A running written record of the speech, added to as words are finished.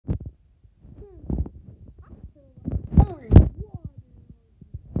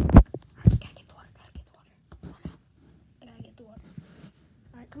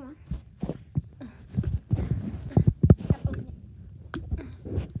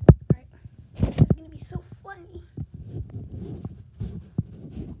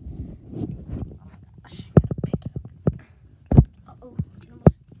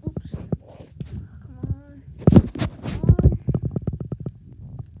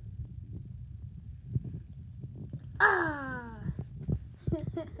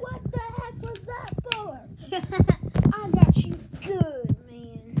was that for? I got you good,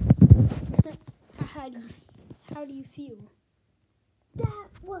 man. How do you feel? That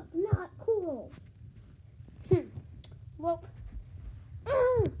was not cool. Well,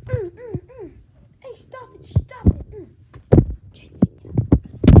 Hey, stop it.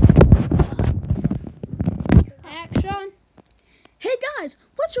 Action. Hey guys,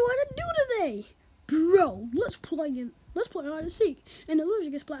 what you want to do today? Bro, let's play hide and seek, and the loser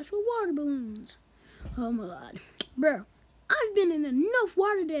gets splashed with water balloons. Oh my god. Bro, I've been in enough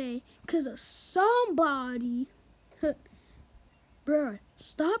water today because of somebody. Bro,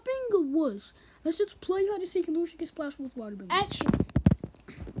 stop being a wuss. Let's just play hide and seek and loser gets splashed with water balloons. Action.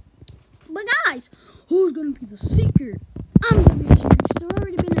 But guys, who's gonna be the seeker? I'm gonna be a seeker because I've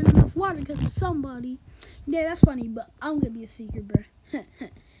already been in enough water because of somebody. Yeah, that's funny, but I'm gonna be a seeker, bro.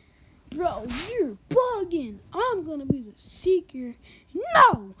 Bro, you're bugging. I'm gonna be the seeker. No,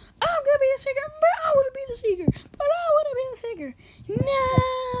 I'm gonna be the seeker. Bro, I wanna be the seeker, but I wanna be the seeker.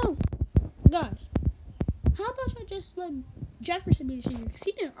 No, guys, how about I just let Jefferson be the seeker because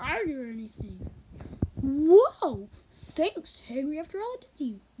he didn't argue or anything. Whoa, thanks, Henry. After all I did to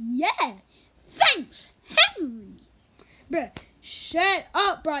you, yeah, thanks, Henry. Bruh, shut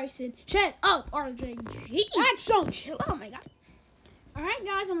up, Bryson. Shut up, RJ. Action. Chill out, oh my god. Alright,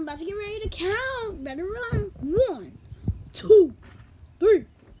 guys, I'm about to get ready to count. Better run. 1, 2, 3,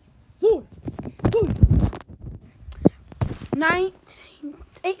 4, 5, 19,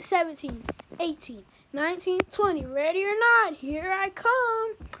 17, 18, 19, 20. Ready or not, here I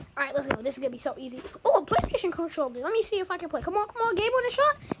come. Alright, let's go. This is going to be so easy. Oh, a PlayStation controller. Let me see if I can play. Come on. Game on the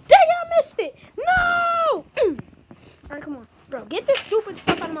shot. Dang, I missed it. No! Alright, come on. Bro, get this stupid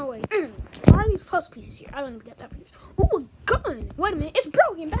stuff out of my way. Why are these puzzle pieces here? I don't even get time for this. Ooh, a gun. Wait a minute. It's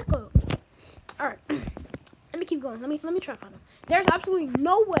broken. Back up. Alright. Let me keep going. Let me try to find them. There's absolutely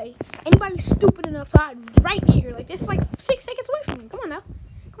no way anybody's stupid enough to hide right here. Like, this is like 6 seconds away from me. Come on now.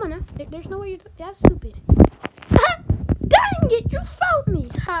 There's no way you're that stupid. Dang it. You found me.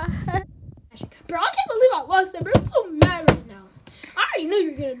 Bro, I can't believe I lost that, bro. I'm so mad right now. I already knew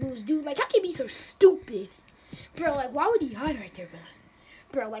you were going to lose, dude. Like, how can you be so stupid? Bro, like, why would he hide right there, bro?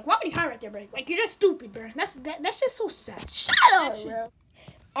 Bro, like, why would he hide right there, bro? Like, you're just stupid, bro. That's just so sad. Shut up, bro.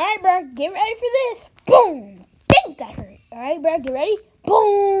 Alright, bro, get ready for this. Boom! Dang, that hurt. Alright, bro, get ready.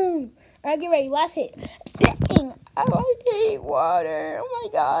 Boom! Alright, get ready. Last hit. Dang, I hate water. Oh my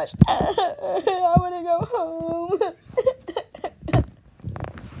gosh. I want to go home.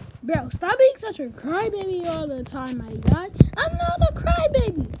 Bro, stop being such a crybaby all the time, my god. I'm not a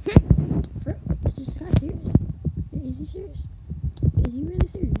crybaby. Bro, is this guy serious? Is he serious? Is he really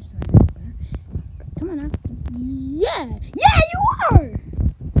serious right now, bro? Come on now. Yeah, you are.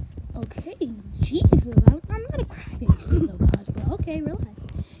 Okay, Jesus, I'm not a crybaby still, guys, but okay, relax.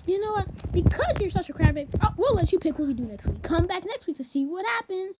 You know what? Because you're such a crybaby, we'll let you pick what we do next week. Come back next week to see what happens.